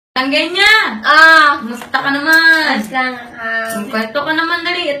Batangeña! Musta ka naman? Ayos lang, Kwento ka naman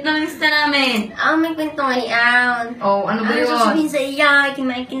dali at namista namin. may kwento ngayon. Oh, ano ba yun? Sasabihin sa iya,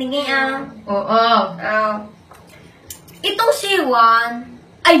 kimakinig ngayon. Oo. Itong si Juan,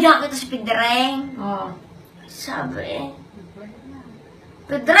 ay nakita si Pedring. Oh. Sabi,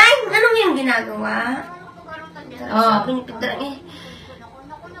 Pedring, anong yung ginagawa? Sabi ni Pedring,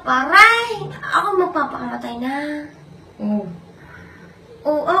 paray, ako magpapakamatay na. Oh.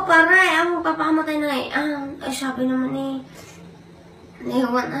 Oo, paray, ako magpapakamatay na ngayon. Ay, sabi naman ni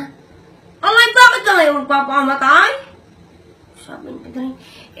Juan, ay, bakit ka ngayon magpapakamatay? Sabi ni Pedring,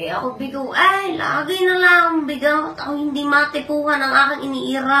 ako bigaw, lagi na lang bigaw. Ako hindi matipuhan ang aking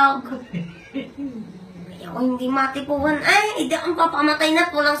iniirag. Ako hindi matipuhan, hindi akong papakamatay na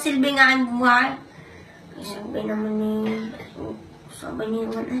at walang silbi ng aking buhay. Ay, sabi naman ni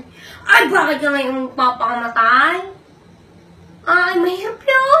Juan, bakit ka ngayon magpapakamatay? Ay, mahirap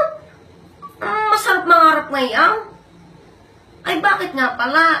yun. Masarap mangarap ngayon. Ay, bakit nga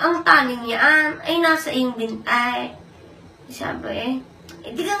pala? Ang taling yan ay nasa iyong bintay. Sabi,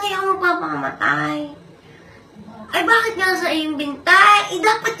 di ka ngayon magpapakamatay. Ay, bakit nga sa iyong bintay?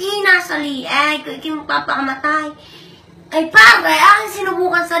 Dapat yun nasa lieg. Kung ikaw magpapakamatay. Ay, pare, aking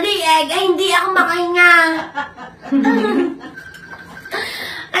sinubukan sa lieg. Ay, hindi ako makahinga.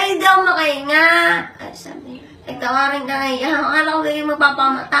 Ay, hindi ako makahinga. Ay, sabi, tawarin ka ngayon. Akala ko kayo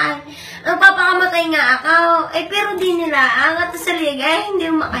magpapakamatay. Magpapakamatay nga ako. Pero di nila. Angat sa ligay, hindi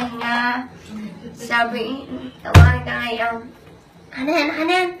mo makahinga. Sabi, tawarin ka ngayon.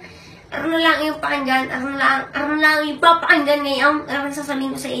 Hanen. Ano lang yung pakinggan. Ano lang yung papakinggan ngayon. Ano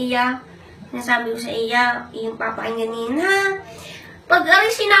sasabihin ko sa iya. Sinasabi ko sa iya. Iyong papakingganin, ha? Pag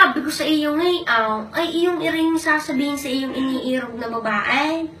sinabi ko sa iyo ngayon, ay iyong iring sasabihin sa iyong iniirog na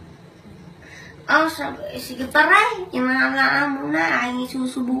babae. Sabi, sige paray, yung mga mo na, ay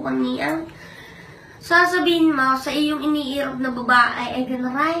susubukan niya. Sasabihin mo sa iyong iniirog na babae, ay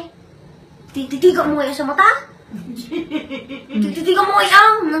ganaray, tititigan mo ngayon sa mata? Tititigan mo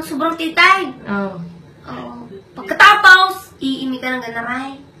ngayon ng sobrang titay. Pagkatapos, iimi ka ng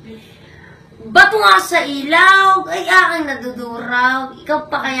ganaray. Bato nga sa ilaw, ay aking naduduraw, ikaw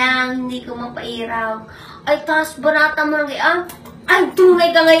pa kaya hindi ko mapairaw. Ay, tas banata mo ngayon, ay,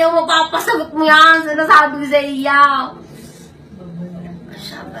 tunay ka ngayon, mapapasagot mo yan. Sinasabi ko sa iya.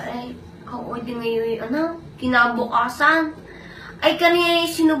 Sabi, ako din ngayon, kinabukasan. Ay, kanina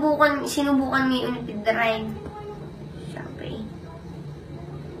sinubukan ngayon ni Pedring. Sabi,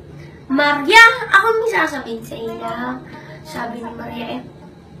 Maria, ako may sasabihin sa iya. Sabi ni Maria,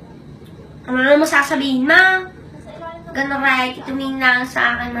 ano na masasabihin, ma? Ganun right, tumingin lang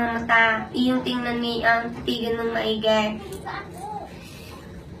sa akin ng mata. Iyong tingnan niya, titigan ng maigay.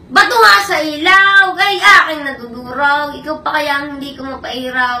 Bato nga sa ilaw, ay aking naduduraw, ikaw pa kaya hindi ko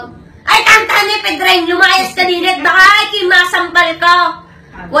mapairaw. Ay, kanta ni Pedring, lumayas ka din at baka ay kimasampal ka.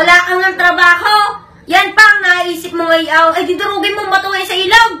 Wala kang ang trabaho. Yan pang naisip mo ngayon, ay didurugin mo bato nga sa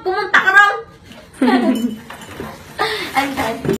ilaw.